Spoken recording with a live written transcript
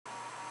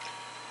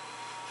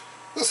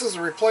This is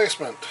a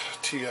replacement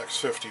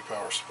TX750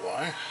 power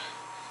supply,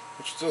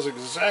 which does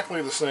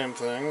exactly the same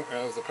thing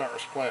as the power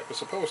supply it was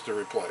supposed to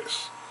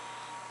replace.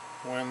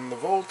 When the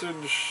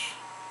voltage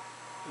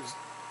is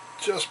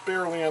just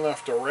barely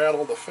enough to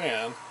rattle the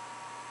fan,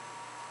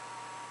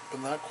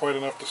 but not quite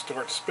enough to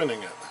start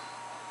spinning it.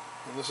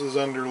 And this is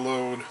under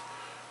load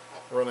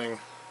running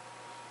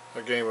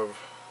a game of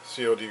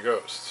COD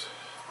Ghosts.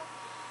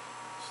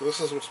 So this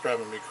is what's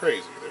driving me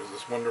crazy. There's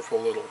this wonderful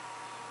little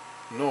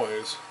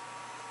noise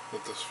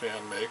that this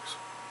fan makes.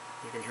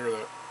 You can hear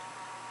that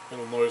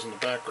little noise in the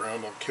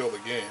background. I'll kill the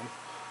game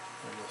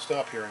and you'll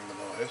stop hearing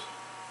the noise.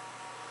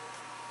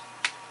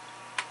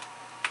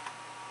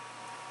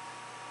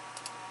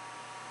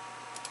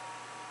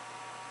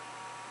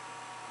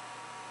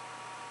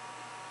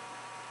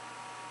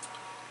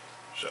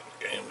 Shut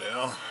the game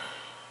down.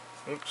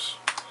 Oops.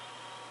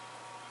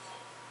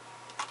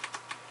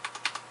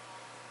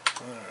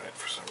 Alright,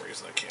 for some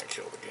reason I can't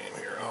kill the game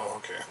here. Oh,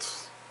 okay.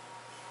 It's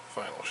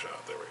final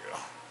shot. There we go.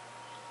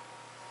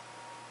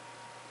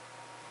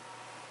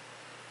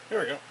 There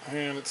we go.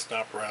 And it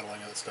stopped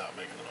rattling and it stopped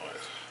making the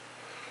noise.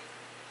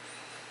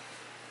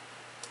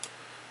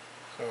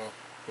 So,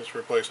 this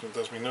replacement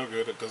does me no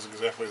good. It does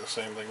exactly the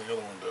same thing the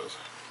other one does.